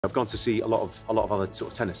I've gone to see a lot of other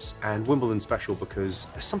sort of tennis, and Wimbledon's special because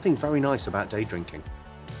there's something very nice about day drinking.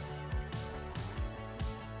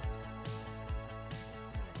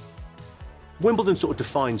 Wimbledon sort of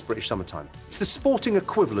defines British summertime. It's the sporting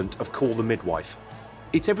equivalent of Call the Midwife.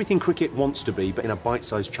 It's everything cricket wants to be, but in a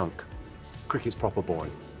bite-sized chunk. Cricket's proper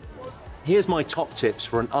boring. Here's my top tips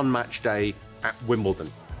for an unmatched day at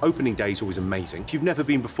Wimbledon. Opening day is always amazing. If you've never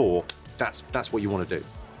been before, that's what you want to do.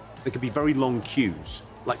 There could be very long queues,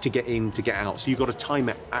 like to get in, to get out, so you've got to time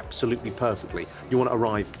it absolutely perfectly. You want to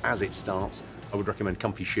arrive as it starts. I would recommend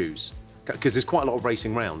comfy shoes, because there's quite a lot of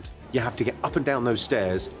racing round. You have to get up and down those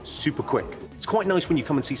stairs super quick. It's quite nice when you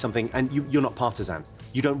come and see something and you're not partisan.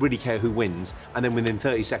 You don't really care who wins, and then within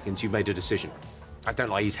 30 seconds you've made a decision. I don't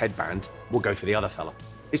like his headband, we'll go for the other fella.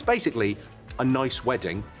 It's basically a nice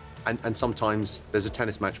wedding, and sometimes there's a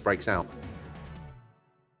tennis match breaks out.